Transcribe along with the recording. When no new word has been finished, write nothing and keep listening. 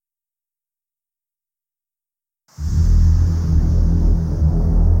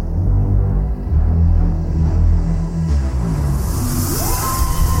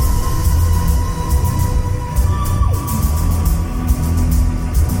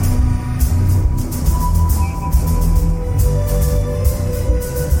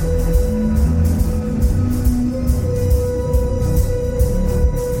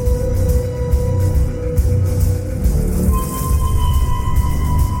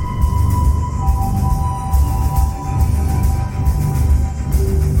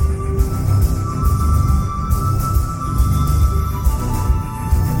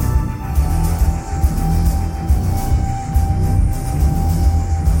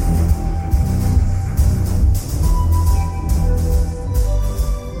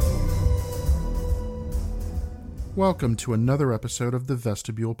Welcome to another episode of the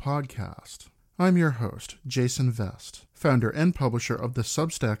Vestibule Podcast. I'm your host, Jason Vest, founder and publisher of the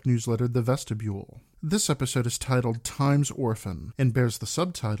Substack newsletter The Vestibule. This episode is titled Time's Orphan and bears the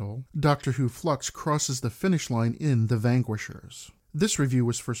subtitle, Doctor Who Flux Crosses the Finish Line in The Vanquishers. This review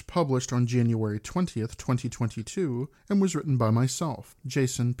was first published on January 20th, 2022, and was written by myself,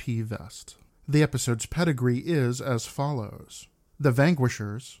 Jason P. Vest. The episode's pedigree is as follows. The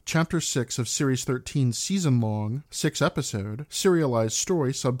Vanquishers, Chapter 6 of Series 13's season-long, 6-episode, serialized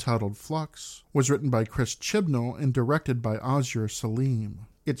story subtitled Flux, was written by Chris Chibnall and directed by Azure Salim.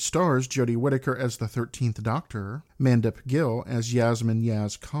 It stars Jodie Whittaker as the 13th Doctor, Mandip Gill as Yasmin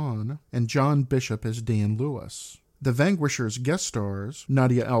Yaz Khan, and John Bishop as Dan Lewis. The Vanquishers guest stars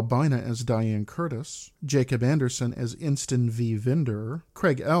Nadia Albina as Diane Curtis, Jacob Anderson as Inston V. Vinder,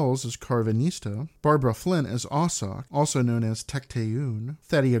 Craig Ells as Carvanista, Barbara Flynn as Ossock, also known as Tecteun,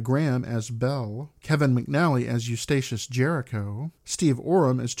 Thadia Graham as Bell, Kevin McNally as Eustachius Jericho, Steve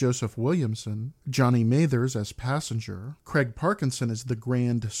Oram as Joseph Williamson, Johnny Mathers as Passenger, Craig Parkinson as the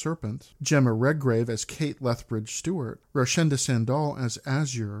Grand Serpent, Gemma Redgrave as Kate Lethbridge Stewart, Roshenda Sandal as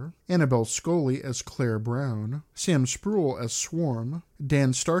Azure, Annabelle Scully as Claire Brown, Sam Spruill as Swarm,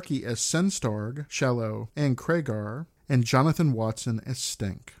 Dan Starkey as Senstarg, Shallow, and Craigar, and Jonathan Watson as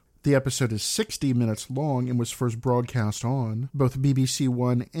Stink. The episode is 60 minutes long and was first broadcast on both BBC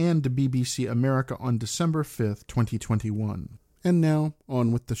One and BBC America on December 5th, 2021. And now,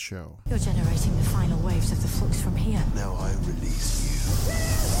 on with the show. You're generating the final waves of the flux from here. Now I release you.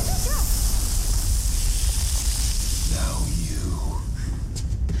 Now you.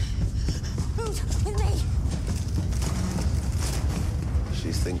 Who's with me?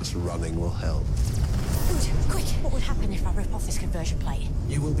 She thinks running will help. Ood, quick! What would happen if I rip off this conversion plate?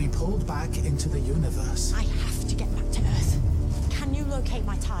 You will be pulled back into the universe. I have to get back to Earth. Can you locate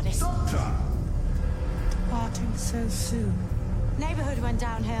my TARDIS? Doctor! Parting so soon. Neighborhood went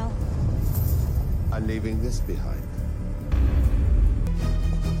downhill. I'm leaving this behind.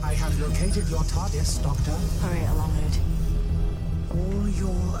 I have located your TARDIS, Doctor. Hurry it along, Ood. All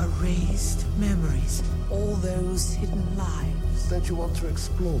your erased memories, all those hidden lives. Don't you want to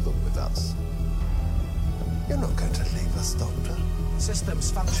explore them with us? You're not going to leave us, Doctor. Systems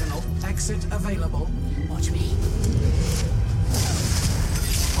functional. Exit available. Watch me.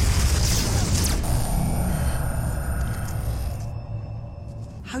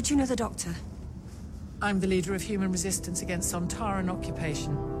 How do you know the Doctor? I'm the leader of human resistance against Sontaran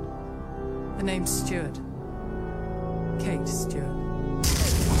occupation. The name's Stewart. Kate Stewart.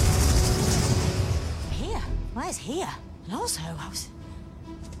 Here? Where's here? And also, I was...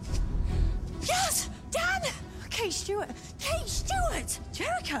 Yes! Dan! Kate Stewart! Kate Stewart!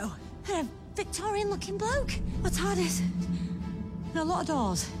 Jericho! And a Victorian-looking bloke. A TARDIS. And a lot of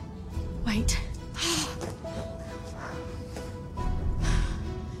doors. Wait.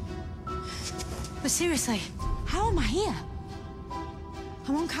 But seriously, how am I here?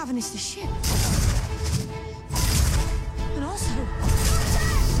 I'm on Carvanista's ship. And also...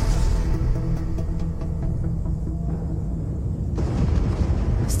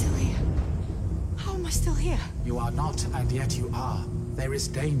 I'm still here. How am I still here? You are not, and yet you are. There is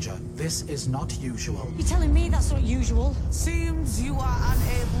danger. This is not usual. You're telling me that's not usual? Seems you are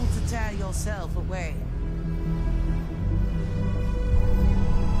unable to tear yourself away.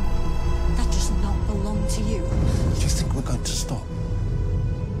 That does not belong to you. Do you think we're going to stop?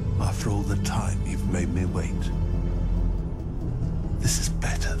 After all the time you've made me wait. This is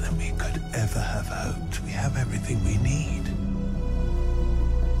better than we could ever have hoped. We have everything we need.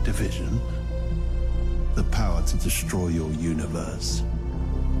 Division. The power to destroy your universe.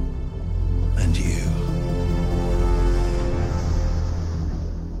 And you.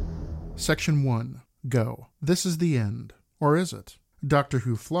 Section 1. Go. This is the end. Or is it? Doctor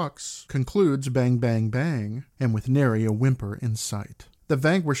Who Flux concludes bang bang bang, and with nary a whimper in sight. The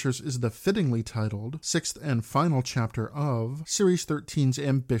Vanquishers is the fittingly titled 6th and final chapter of Series 13's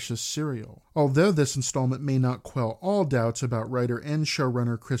ambitious serial. Although this installment may not quell all doubts about writer and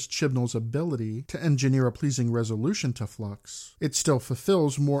showrunner Chris Chibnall's ability to engineer a pleasing resolution to Flux, it still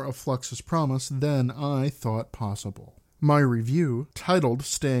fulfills more of Flux's promise than I thought possible. My review, titled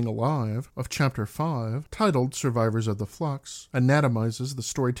Staying Alive, of Chapter 5, titled Survivors of the Flux, anatomizes the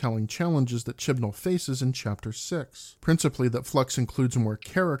storytelling challenges that Chibnall faces in Chapter 6, principally that Flux includes more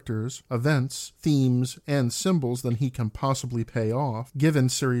characters, events, themes, and symbols than he can possibly pay off, given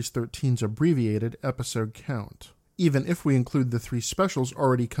Series 13's abbreviated episode count. even if we include the 3 specials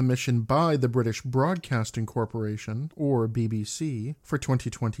already commissioned by the British Broadcasting Corporation, or BBC, for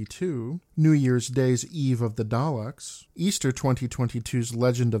 2022, New Year's Day's Eve of the Daleks, Easter 2022's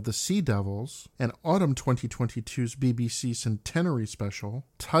Legend of the Sea Devils, and Autumn 2022's BBC Centenary Special,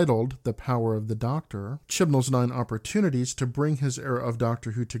 titled The Power of the Doctor. Chibnall's 9 opportunities to bring his era of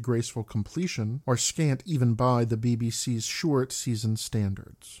Doctor Who to graceful completion are scant even by the BBC's short season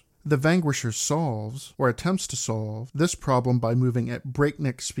standards. The Vanquisher solves, or attempts to solve, this problem by moving at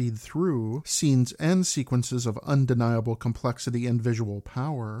breakneck speed through scenes and sequences of undeniable complexity and visual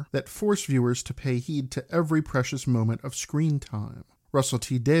power that force viewers to pay heed to every precious moment of screen time. Russell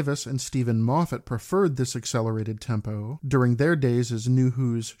T. Davies and Stephen Moffat preferred this accelerated tempo during their days as New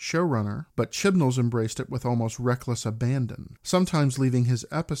Who's showrunner, but Chibnall's embraced it with almost reckless abandon, sometimes leaving his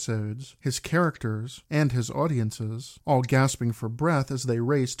episodes, his characters, and his audiences all gasping for breath as they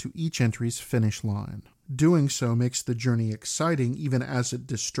race to each entry's finish line. Doing so makes the journey exciting even as it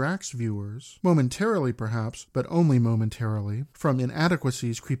distracts viewers, momentarily perhaps, but only momentarily, from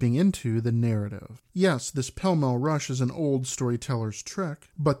inadequacies creeping into the narrative. Yes, this pell-mell rush is an old storyteller's trick,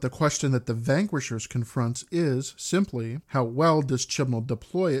 but the question that the Vanquishers confronts is, simply, how well does Chibnall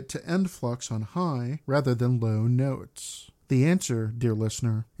deploy it to end Flux on high rather than low notes? The answer, dear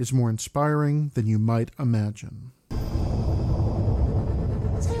listener, is more inspiring than you might imagine.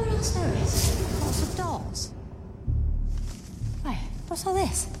 Is anyone else notice? Lots of doors. Wait, what's all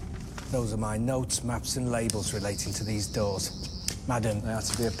this? Those are my notes, maps and labels relating to these doors. Madam, they are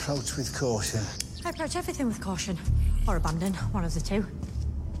to be approached with caution. I approach everything with caution. Or abandon, one of the two.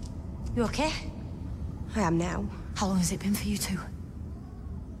 You okay? I am now. How long has it been for you two?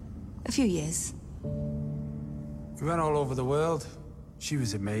 A few years. We went all over the world. She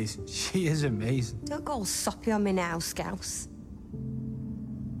was amazing. She is amazing. Don't go all soppy on me now, Scouse.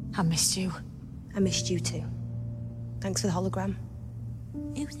 I missed you. I missed you too. Thanks for the hologram.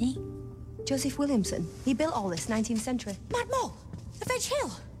 Who's he? Joseph Williamson. He built all this, 19th century. Mad Mole! The Veg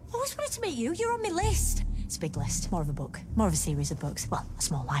Hill! I always wanted to meet you. You're on my list. It's a big list. More of a book. More of a series of books. Well, a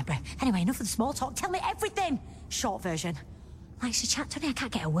small library. Anyway, enough of the small talk. Tell me everything! Short version. Likes to chat to me. I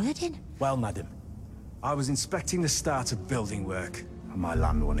can't get a word in. Well, madam, I was inspecting the start of building work on my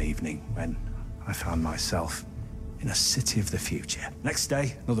land one evening when I found myself in a city of the future. Next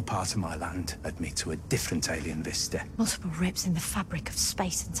day, another part of my land led me to a different alien vista. Multiple rips in the fabric of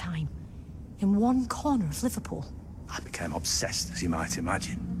space and time. In one corner of Liverpool. I became obsessed, as you might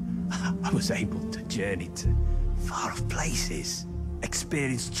imagine. I was able to journey to far-off places,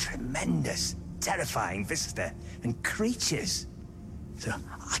 experience tremendous, terrifying vista and creatures. So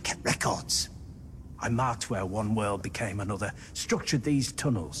I kept records. I marked where one world became another, structured these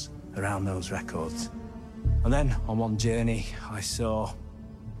tunnels around those records. And then, on one journey, I saw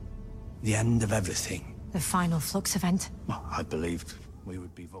the end of everything. The final Flux event. Well, I believed we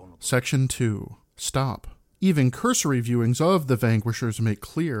would be vulnerable. Section 2. Stop. Even cursory viewings of The Vanquishers make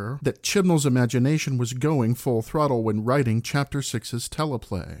clear that Chibnall's imagination was going full throttle when writing Chapter 6's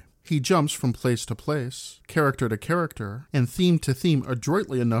teleplay. He jumps from place to place, character to character, and theme to theme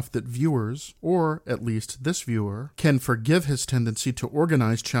adroitly enough that viewers, or at least this viewer, can forgive his tendency to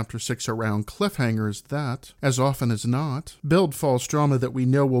organize Chapter 6 around cliffhangers that, as often as not, build false drama that we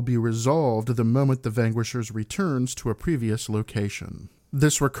know will be resolved the moment the Vanquishers returns to a previous location.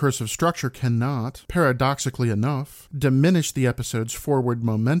 This recursive structure cannot, paradoxically enough, diminish the episode's forward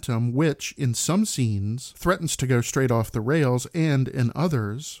momentum, which, in some scenes, threatens to go straight off the rails and, in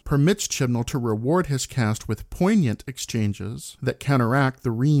others, permits Chibnall to reward his cast with poignant exchanges that counteract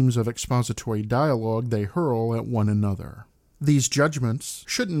the reams of expository dialogue they hurl at one another. These judgments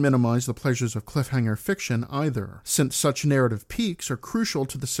shouldn't minimize the pleasures of cliffhanger fiction either, since such narrative peaks are crucial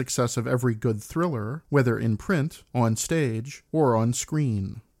to the success of every good thriller, whether in print, on stage, or on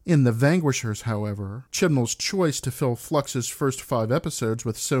screen. In The Vanquishers, however, Chibnall's choice to fill Flux's first 5 episodes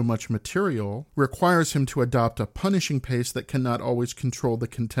with so much material requires him to adopt a punishing pace that cannot always control the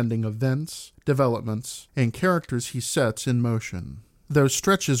contending events, developments, and characters he sets in motion. Those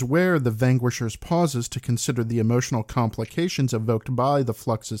stretches where The Vanquishers pauses to consider the emotional complications evoked by the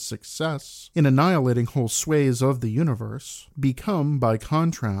Flux's success in annihilating whole swathes of the universe become, by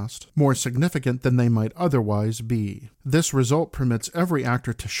contrast, more significant than they might otherwise be. This result permits every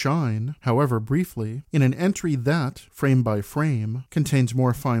actor to shine, however briefly, in an entry that, frame by frame, contains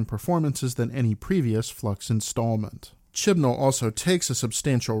more fine performances than any previous Flux installment. Chibnall also takes a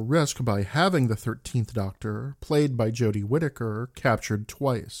substantial risk by having the 13th Doctor, played by Jodie Whittaker, captured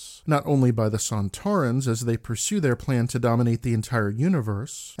twice, not only by the Sontarans as they pursue their plan to dominate the entire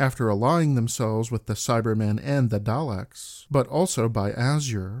universe, after allying themselves with the Cybermen and the Daleks, but also by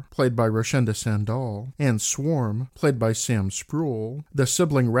Azure, played by Roshenda Sandal, and Swarm, played by Sam Spruill, the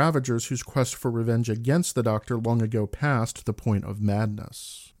sibling Ravagers whose quest for revenge against the Doctor long ago passed the point of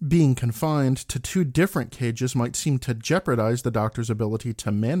madness. Being confined to two different cages might seem to jeopardize the Doctor's ability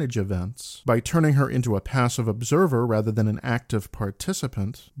to manage events by turning her into a passive observer rather than an active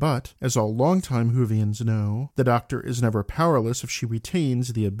participant, but, as all longtime Whovians know, the Doctor is never powerless if she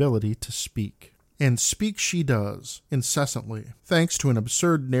retains the ability to speak. And speak she does, incessantly, thanks to an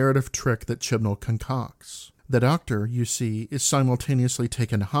absurd narrative trick that Chibnall concocts. The Doctor, you see, is simultaneously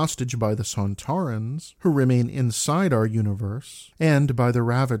taken hostage by the Sontarans, who remain inside our universe, and by the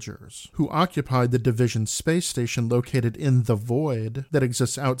Ravagers, who occupy the Division space station located in the Void that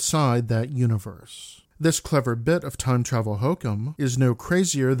exists outside that universe. This clever bit of time travel hokum is no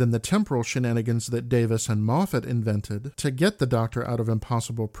crazier than the temporal shenanigans that Davis and Moffat invented to get the Doctor out of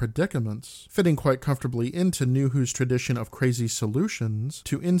impossible predicaments, fitting quite comfortably into New Who's tradition of crazy solutions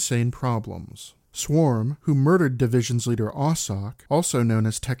to insane problems. Swarm, who murdered Division's leader Ossock, also known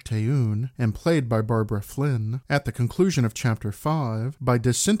as Tecteun, and played by Barbara Flynn, at the conclusion of Chapter 5, by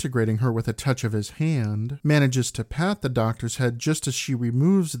disintegrating her with a touch of his hand, manages to pat the Doctor's head just as she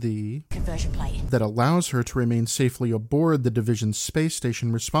removes the conversion plate that allows her to remain safely aboard the Division's space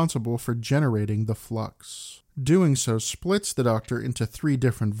station responsible for generating the flux. Doing so splits the Doctor into 3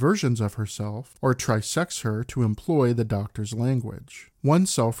 different versions of herself, or trisects her to employ the Doctor's language. One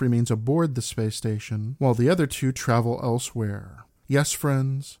self remains aboard the space station, while the other 2 travel elsewhere. Yes,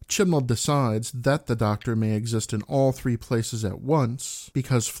 friends, Chibnall decides that the Doctor may exist in all 3 places at once,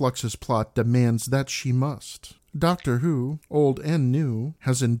 because Flux's plot demands that she must. Doctor Who, old and new,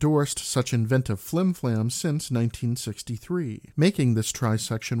 has endorsed such inventive flim-flam since 1963, making this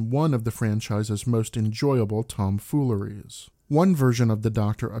trisection one of the franchise's most enjoyable tomfooleries. One version of the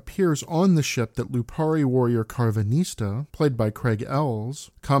Doctor appears on the ship that Lupari warrior Carvanista, played by Craig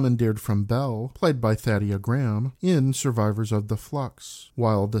Ells, commandeered from Bell, played by Thadia Graham, in Survivors of the Flux,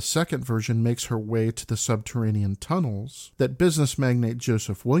 while the second version makes her way to the subterranean tunnels that business magnate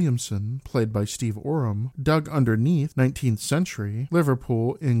Joseph Williamson, played by Steve Oram, dug underneath 19th century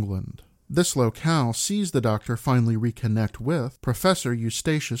Liverpool, England. This locale sees the Doctor finally reconnect with Professor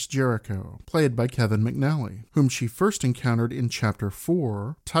Eustachius Jericho, played by Kevin McNally, whom she first encountered in Chapter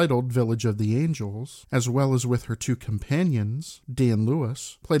 4, titled Village of the Angels, as well as with her 2 companions, Dan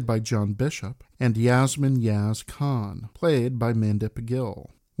Lewis, played by John Bishop, and Yasmin Yaz Khan, played by Mandip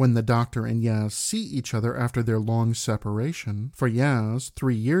Gill. When the Doctor and Yaz see each other after their long separation, for Yaz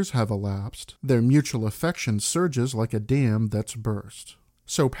 3 years have elapsed, their mutual affection surges like a dam that's burst.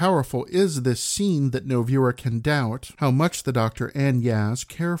 So powerful is this scene that no viewer can doubt how much the Doctor and Yaz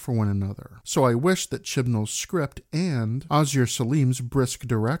care for one another. So I wish that Chibnall's script and Azir Salim's brisk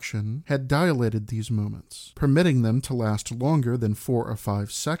direction had dilated these moments, permitting them to last longer than 4 or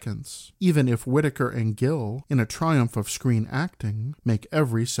 5 seconds, even if Whittaker and Gill, in a triumph of screen acting, make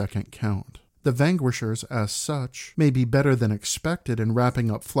every second count. The Vanquishers, as such, may be better than expected in wrapping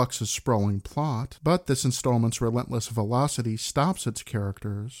up Flux's sprawling plot, but this installment's relentless velocity stops its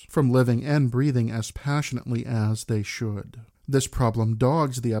characters from living and breathing as passionately as they should. This problem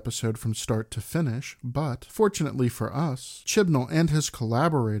dogs the episode from start to finish, but, fortunately for us, Chibnall and his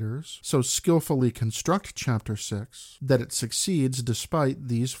collaborators so skillfully construct Chapter 6 that it succeeds despite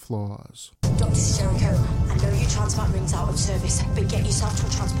these flaws. Dr. Jericho, I know your transport ring's out of service, but get yourself to a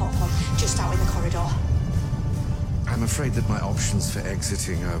transport pod just out in the corridor. I'm afraid that my options for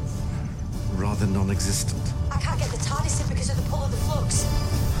exiting are rather non-existent. I can't get the TARDIS in because of the pull of the flux.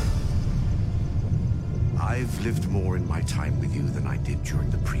 I've lived more in my time with you than I did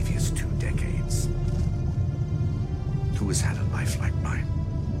during the previous 2 decades. Who has had a life like mine?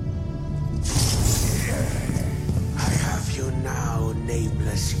 I have you now,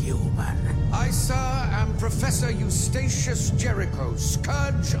 nameless human. I, sir, am Professor Eustachius Jericho,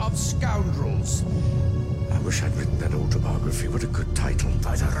 Scourge of Scoundrels. I wish I'd written that autobiography. What a good title.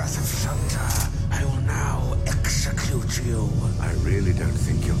 By the wrath of Santa, I will now execute you. I really don't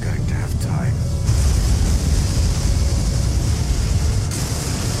think you're going to have time.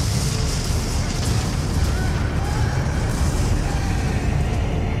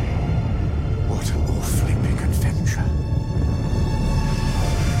 What an awfully big adventure.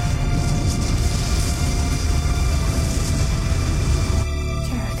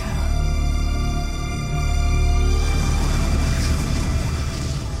 Jericho.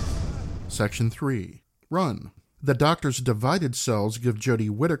 Section 3. Run. The Doctor's divided cells give Jodie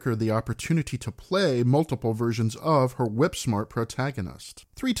Whittaker the opportunity to play multiple versions of her whip-smart protagonist.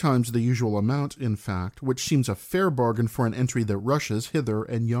 3 times the usual amount, in fact, which seems a fair bargain for an entry that rushes hither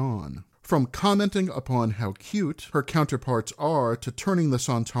and yon. From commenting upon how cute her counterparts are to turning the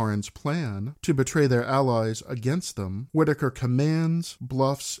Sontarans' plan to betray their allies against them, Whittaker commands,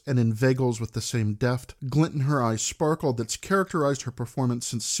 bluffs, and inveigles with the same deft, glint-in-her-eye sparkle that's characterized her performance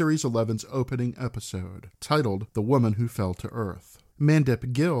since Series 11's opening episode, titled The Woman Who Fell to Earth.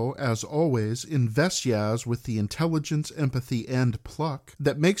 Mandip Gill, as always, invests Yaz with the intelligence, empathy, and pluck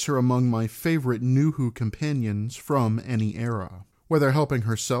that makes her among my favorite New Who companions from any era. Whether helping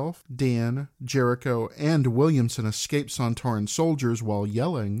herself, Dan, Jericho, and Williamson escape Sontaran soldiers while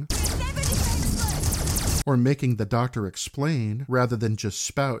yelling, or making the Doctor explain rather than just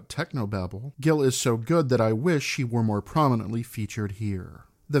spout technobabble, Gill is so good that I wish she were more prominently featured here.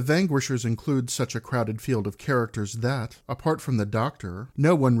 The Vanquishers include such a crowded field of characters that, apart from the Doctor,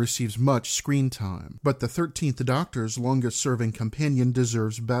 no one receives much screen time. But the 13th Doctor's longest-serving companion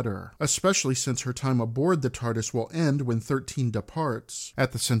deserves better, especially since her time aboard the TARDIS will end when 13 departs,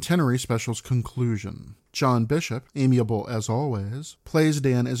 at the Centenary Special's conclusion. John Bishop, amiable as always, plays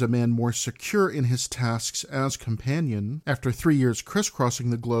Dan as a man more secure in his tasks as companion after 3 years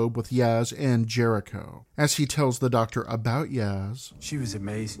crisscrossing the globe with Yaz and Jericho. As he tells the Doctor about Yaz, she was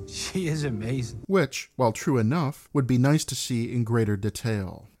amazing. She is amazing. Which, while true enough, would be nice to see in greater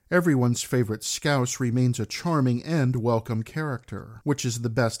detail. Everyone's favorite Scouse remains a charming and welcome character, which is the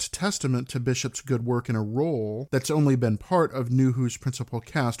best testament to Bishop's good work in a role that's only been part of New Who's principal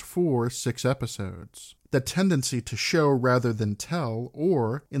cast for 6 episodes. The tendency to show rather than tell,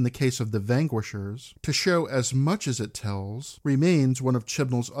 or, in the case of the Vanquishers, to show as much as it tells, remains one of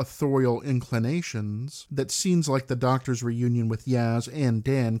Chibnall's authorial inclinations that scenes like the Doctor's reunion with Yaz and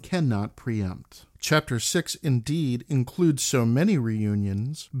Dan cannot preempt. Chapter 6 indeed includes so many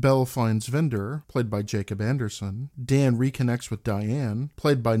reunions. Belle finds Vinder, played by Jacob Anderson. Dan reconnects with Diane,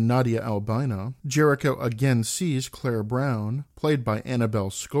 played by Nadia Albina. Jericho again sees Claire Brown, played by Annabelle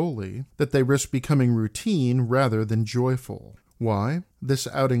Scully, that they risk becoming routine rather than joyful. Why? This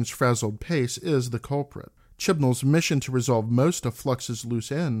outing's frazzled pace is the culprit. Chibnall's mission to resolve most of Flux's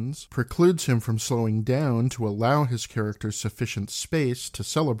loose ends precludes him from slowing down to allow his characters sufficient space to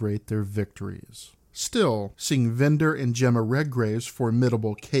celebrate their victories. Still, seeing Vinder and Gemma Redgrave's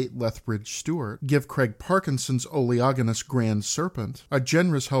formidable Kate Lethbridge-Stewart give Craig Parkinson's oleaginous Grand Serpent a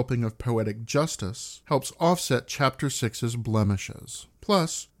generous helping of poetic justice helps offset Chapter 6's blemishes.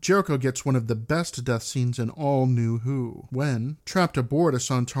 Plus, Jericho gets one of the best death scenes in all New Who, when, trapped aboard a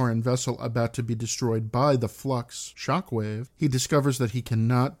Sontaran vessel about to be destroyed by the Flux shockwave, he discovers that he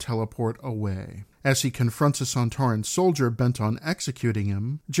cannot teleport away. As he confronts a Sontaran soldier bent on executing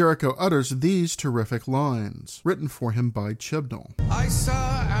him, Jericho utters these terrific lines, written for him by Chibnall. I, sir,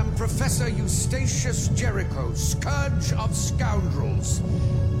 am Professor Eustachius Jericho, Scourge of Scoundrels.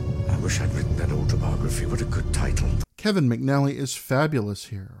 I wish I'd written that autobiography. What a good title. Kevin McNally is fabulous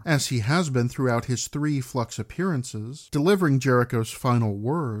here, as he has been throughout his 3 Flux appearances, delivering Jericho's final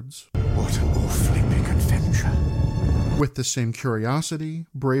words, "What an awfully big adventure," with the same curiosity,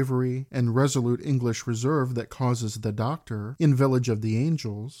 bravery, and resolute English reserve that causes the Doctor, in Village of the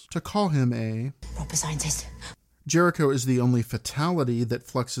Angels, to call him a proper scientist. Jericho is the only fatality that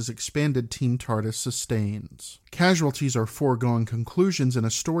Flux's expanded Team TARDIS sustains. Casualties are foregone conclusions in a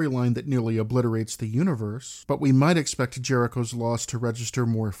storyline that nearly obliterates the universe, but we might expect Jericho's loss to register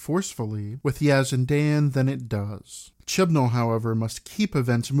more forcefully with Yaz and Dan than it does. Chibnall, however, must keep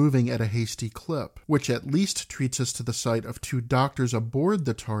events moving at a hasty clip, which at least treats us to the sight of 2 Doctors aboard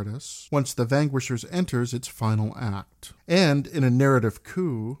the TARDIS once the Vanquishers enters its final act. And, in a narrative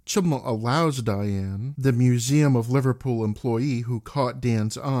coup, Chibnall allows Diane, the Museum of Liverpool employee who caught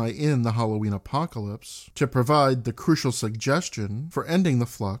Dan's eye in the Halloween apocalypse, to provide the crucial suggestion for ending the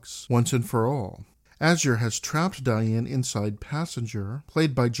Flux once and for all. Azure has trapped Diane inside Passenger,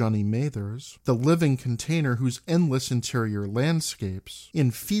 played by Johnny Mathers, the living container whose endless interior landscapes, in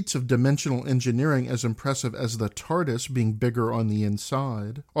feats of dimensional engineering as impressive as the TARDIS being bigger on the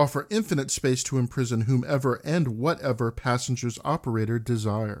inside, offer infinite space to imprison whomever and whatever Passenger's operator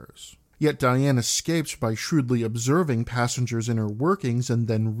desires. Yet Diane escapes by shrewdly observing Passenger's inner workings and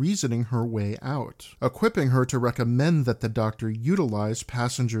then reasoning her way out, equipping her to recommend that the Doctor utilize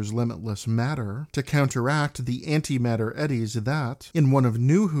Passenger's limitless matter to counteract the antimatter eddies that, in one of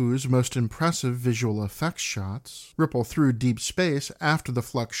New Who's most impressive visual effects shots, ripple through deep space after the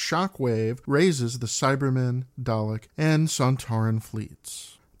Flux shockwave raises the Cybermen, Dalek, and Sontaran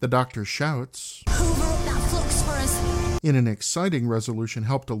fleets. The Doctor shouts, Who wrote that Flux for us? in an exciting resolution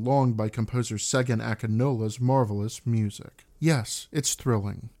helped along by composer Segun Akinola's marvelous music. Yes, it's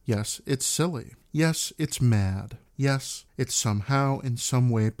thrilling. Yes, it's silly. Yes, it's mad. Yes, it's somehow in some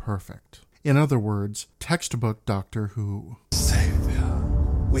way perfect. In other words, textbook Doctor Who. Savior,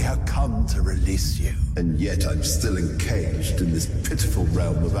 we have come to release you. And yet I'm still encaged in this pitiful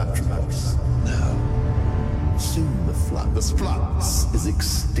realm of Atropos. No. Soon the flux is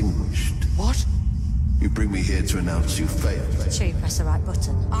extinguished. What? You bring me here to announce you failed. Sure you press the right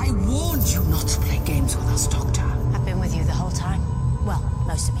button. I warned you not to play games with us, Doctor. I've been with you the whole time. Well,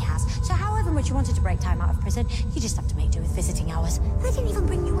 most of me has. So however much you wanted to break time out of prison, you just have to make do with visiting hours. And I didn't even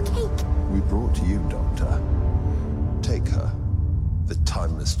bring you a cake. We brought you, Doctor. Take her, the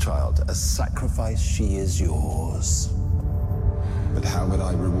timeless child. As sacrifice, she is yours. But how will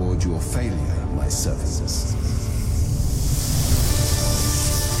I reward your failure, my services?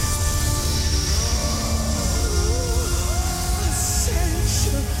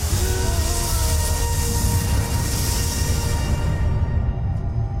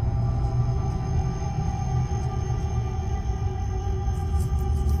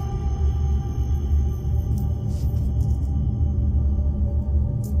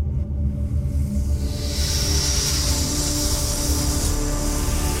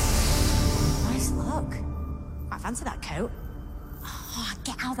 Fancy that coat. Oh, I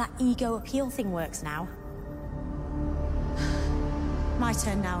get how that ego appeal thing works now. My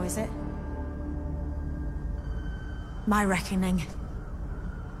turn now, is it? My reckoning.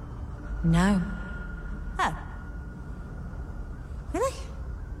 No. Oh. Really?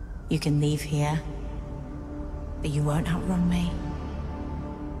 You can leave here, but you won't outrun me.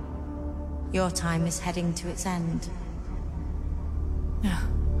 Your time is heading to its end. No.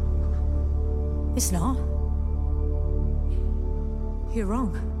 It's not. You're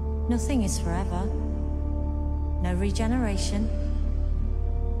wrong. Nothing is forever. No regeneration.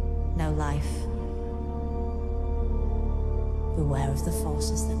 No life. Beware of the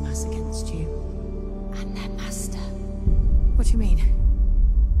forces that mass against you. And their master. What do you mean?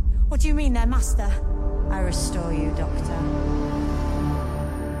 What do you mean, their master? I restore you, Doctor.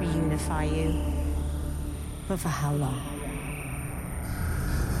 Reunify you. But for how long?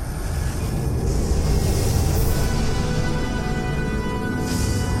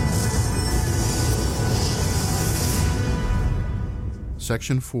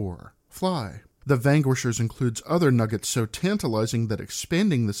 Section 4. Fly. The Vanquishers includes other nuggets so tantalizing that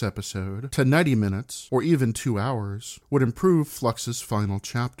expanding this episode to 90 minutes, or even 2 hours, would improve Flux's final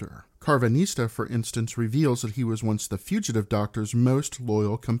chapter. Carvanista, for instance, reveals that he was once the fugitive doctor's most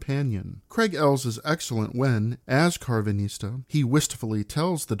loyal companion. Craig Ells is excellent when, as Carvanista, he wistfully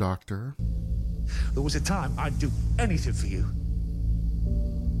tells the doctor, "There was a time I'd do anything for you,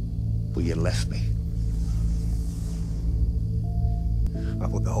 but you left me. I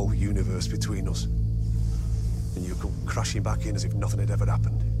put the whole universe between us, and you come crashing back in as if nothing had ever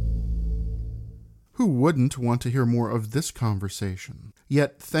happened." Who wouldn't want to hear more of this conversation?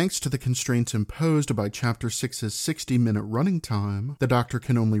 Yet, thanks to the constraints imposed by Chapter 6's 60-minute running time, the Doctor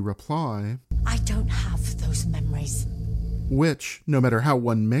can only reply, I don't have those memories. Which, no matter how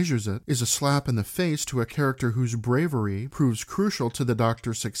one measures it, is a slap in the face to a character whose bravery proves crucial to the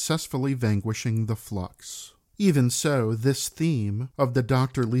Doctor successfully vanquishing the Flux. Even so, this theme, of the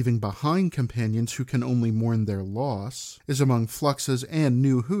Doctor leaving behind companions who can only mourn their loss, is among Flux's and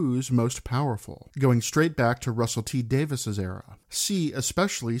New Who's most powerful, going straight back to Russell T. Davis's era. See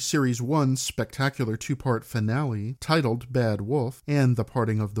especially Series 1's spectacular 2-part finale, titled Bad Wolf and The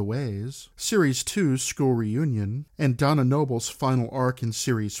Parting of the Ways, Series 2's School Reunion, and Donna Noble's final arc in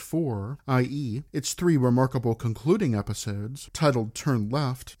Series 4, i.e., its 3 remarkable concluding episodes, titled Turn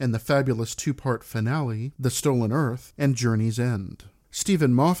Left, and the fabulous 2-part finale, The Stolen Earth, and Journey's End.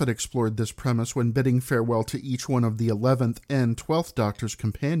 Stephen Moffat explored this premise when bidding farewell to each one of the 11th and 12th Doctor's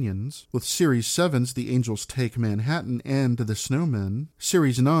companions, with Series 7's The Angels Take Manhattan and The Snowmen,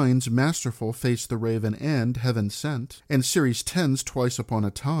 Series 9's masterful Face the Raven and Heaven Sent, and Series 10's Twice Upon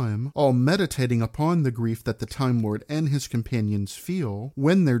a Time, all meditating upon the grief that the Time Lord and his companions feel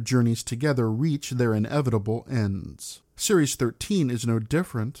when their journeys together reach their inevitable ends. Series 13 is no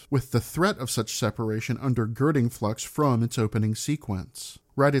different, with the threat of such separation undergirding Flux from its opening sequence.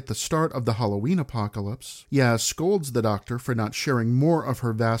 Right at the start of the Halloween apocalypse, Yaz scolds the Doctor for not sharing more of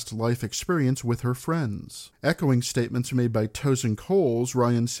her vast life experience with her friends, echoing statements made by Tosin Cole's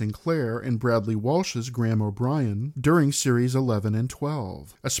Ryan Sinclair and Bradley Walsh's Graham O'Brien during Series 11 and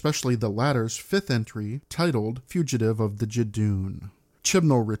 12, especially the latter's 5th entry, titled Fugitive of the Jadoon.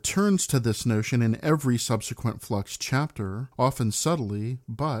 Chibnall returns to this notion in every subsequent Flux chapter, often subtly,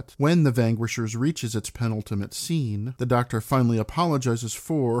 but when The Vanquishers reaches its penultimate scene, the Doctor finally apologizes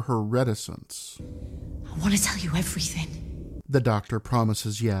for her reticence. I want to tell you everything. The Doctor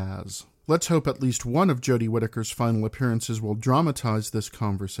promises Yaz. Let's hope at least one of Jodie Whittaker's final appearances will dramatize this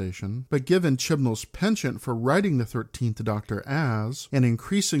conversation, but given Chibnall's penchant for writing the 13th Doctor as an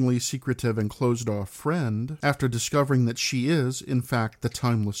increasingly secretive and closed-off friend, after discovering that she is, in fact, the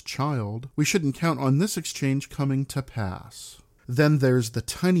timeless child, we shouldn't count on this exchange coming to pass. Then there's the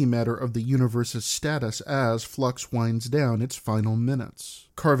tiny matter of the universe's status as Flux winds down its final minutes.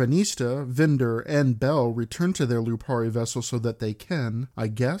 Carvanista, Vinder, and Bell return to their Lupari vessel so that they can, I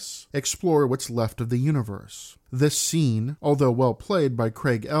guess, explore what's left of the universe. This scene, although well played by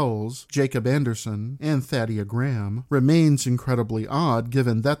Craig Ells, Jacob Anderson, and Thadia Graham, remains incredibly odd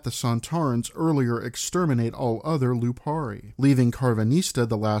given that the Sontarans earlier exterminate all other Lupari, leaving Carvanista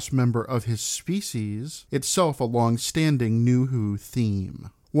the last member of his species, itself a long-standing New Who theme.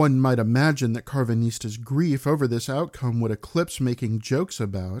 One might imagine that Carvanista's grief over this outcome would eclipse making jokes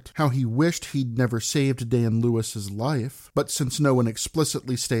about how he wished he'd never saved Dan Lewis's life, but since no one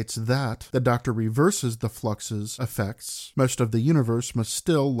explicitly states that, the Doctor reverses the Flux's effects. Most of the universe must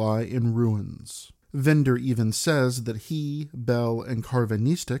still lie in ruins. Vinder even says that he, Bell, and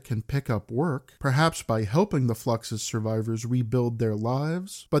Carvanista can pick up work, perhaps by helping the Flux's survivors rebuild their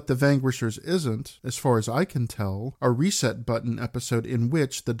lives, but The Vanquishers isn't, as far as I can tell, a reset button episode in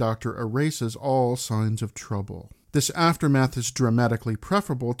which the Doctor erases all signs of trouble. This aftermath is dramatically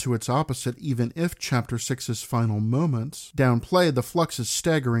preferable to its opposite even if Chapter 6's final moments downplay the Flux's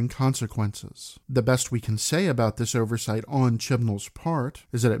staggering consequences. The best we can say about this oversight on Chibnall's part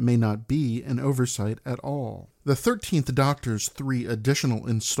is that it may not be an oversight at all. The 13th Doctor's 3 additional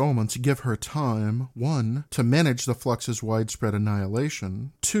installments give her time, 1. to manage the Flux's widespread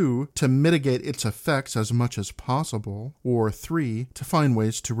annihilation, 2. to mitigate its effects as much as possible, or 3. to find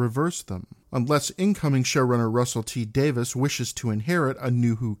ways to reverse them. Unless incoming showrunner Russell T. Davis wishes to inherit a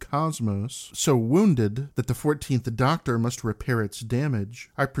New Who cosmos so wounded that the 14th Doctor must repair its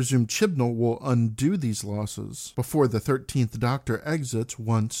damage, I presume Chibnall will undo these losses before the 13th Doctor exits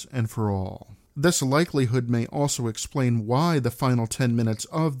once and for all. This likelihood may also explain why the final 10 minutes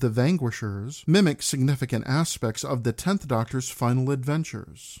of The Vanquishers mimic significant aspects of the 10th Doctor's final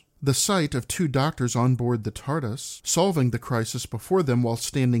adventures. The sight of 2 doctors on board the TARDIS, solving the crisis before them while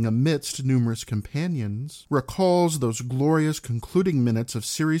standing amidst numerous companions, recalls those glorious concluding minutes of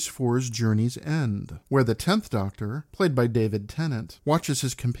Series 4's Journey's End, where the 10th Doctor, played by David Tennant, watches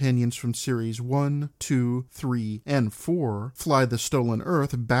his companions from Series 1, 2, 3, and 4 fly the stolen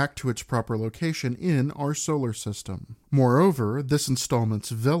Earth back to its proper location in our solar system. Moreover, this installment's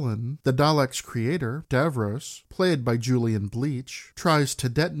villain, the Daleks' creator, Davros, played by Julian Bleach, tries to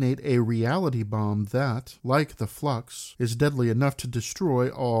detonate a reality bomb that, like the Flux, is deadly enough to destroy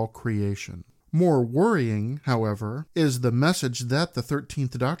all creation. More worrying, however, is the message that the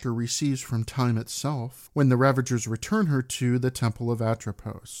 13th Doctor receives from time itself when the Ravagers return her to the Temple of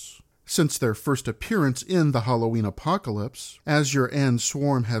Atropos. Since their first appearance in the Halloween apocalypse, Azure and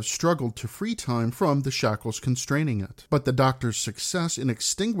Swarm have struggled to free time from the shackles constraining it, but the Doctor's success in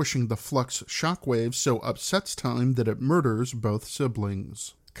extinguishing the Flux shockwave so upsets time that it murders both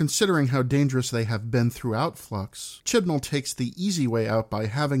siblings. Considering how dangerous they have been throughout Flux, Chibnall takes the easy way out by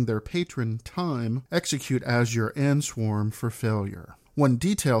having their patron, Time, execute Azure and Swarm for failure. One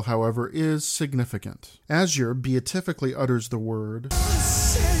detail, however, is significant. Azure beatifically utters the word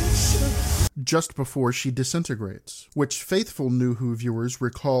just before she disintegrates, which faithful New Who viewers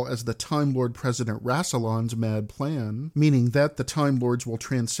recall as the Time Lord President Rassilon's mad plan, meaning that the Time Lords will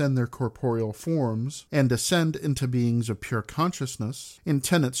transcend their corporeal forms and ascend into beings of pure consciousness in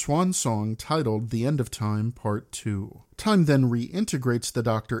Tennant's swan song titled The End of Time Part 2. Time then reintegrates the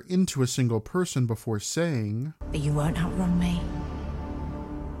Doctor into a single person before saying, "But you won't outrun me.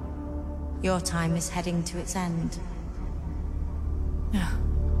 Your time is heading to its end." No.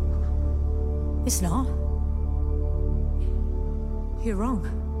 It's not. You're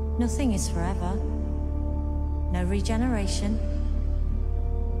wrong. Nothing is forever. No regeneration.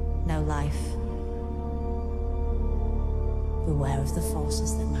 No life. Beware of the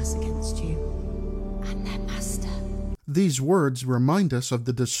forces that mass against you and their master. These words remind us of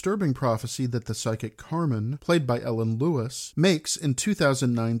the disturbing prophecy that the psychic Carmen, played by Ellen Lewis, makes in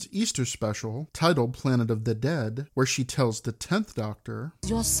 2009's Easter special, titled Planet of the Dead, where she tells the 10th Doctor,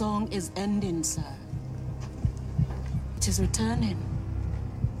 "Your song is ending, sir. It is returning.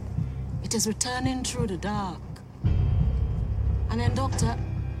 It is returning through the dark. And then, Doctor...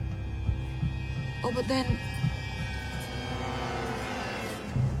 Oh, but then...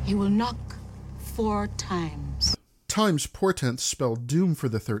 He will knock 4 times. Time's portents spell doom for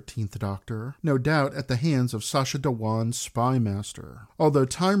the 13th Doctor, no doubt at the hands of Sacha Dhawan's spy master. Although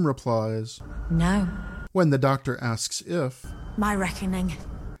Time replies, No. When the Doctor asks if my reckoning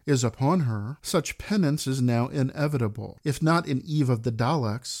is upon her, such penance is now inevitable, if not in Eve of the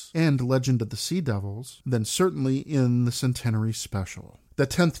Daleks and Legend of the Sea Devils, then certainly in the Centenary Special. The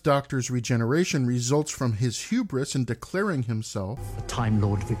 10th Doctor's regeneration results from his hubris in declaring himself a Time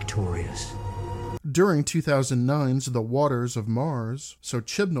Lord victorious. During 2009's The Waters of Mars, so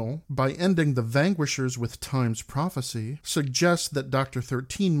Chibnall, by ending the Vanquishers with Time's prophecy, suggests that Dr.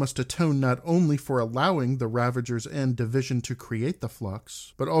 13 must atone not only for allowing the Ravagers and Division to create the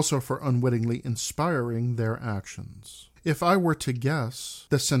Flux, but also for unwittingly inspiring their actions. If I were to guess,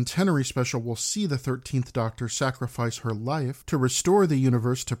 the Centenary Special will see the 13th Doctor sacrifice her life to restore the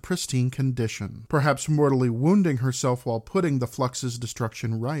universe to pristine condition, perhaps mortally wounding herself while putting the Flux's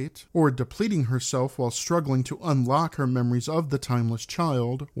destruction right, or depleting herself while struggling to unlock her memories of the timeless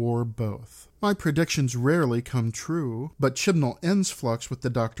child, or both. My predictions rarely come true, but Chibnall ends Flux with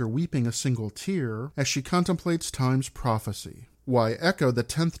the Doctor weeping a single tear as she contemplates Time's prophecy. Why echo the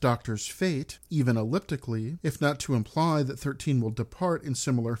 10th Doctor's fate, even elliptically, if not to imply that 13 will depart in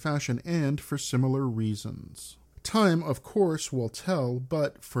similar fashion and for similar reasons? Time, of course, will tell,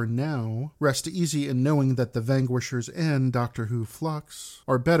 but for now, rest easy in knowing that the Vanquishers and Doctor Who Flux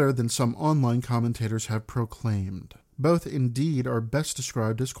are better than some online commentators have proclaimed. Both indeed are best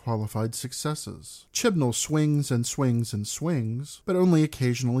described as qualified successes. Chibnall swings and swings and swings, but only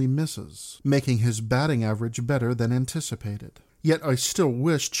occasionally misses, making his batting average better than anticipated. Yet I still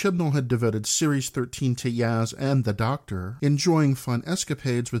wish Chibnall had devoted Series 13 to Yaz and the Doctor, enjoying fun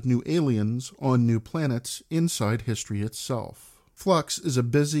escapades with new aliens on new planets inside history itself. Flux is a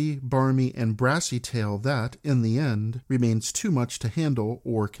busy, barmy, and brassy tale that, in the end, remains too much to handle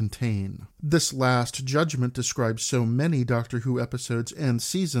or contain. This last judgment describes so many Doctor Who episodes and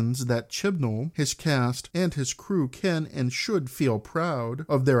seasons that Chibnall, his cast, and his crew can and should feel proud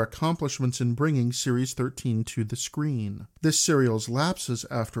of their accomplishments in bringing Series 13 to the screen. This serial's lapses,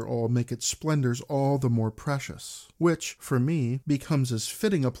 after all, make its splendors all the more precious, which, for me, becomes as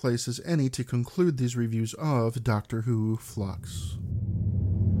fitting a place as any to conclude these reviews of Doctor Who Flux.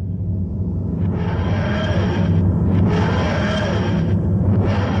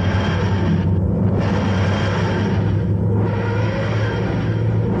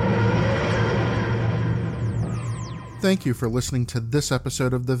 Thank you for listening to this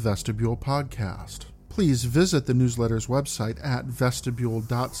episode of the Vestibule Podcast. Please visit the newsletter's website at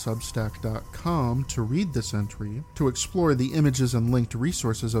vestibule.substack.com to read this entry, to explore the images and linked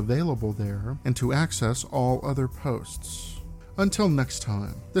resources available there, and to access all other posts. Until next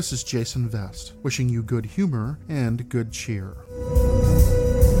time, this is Jason Vest, wishing you good humor and good cheer.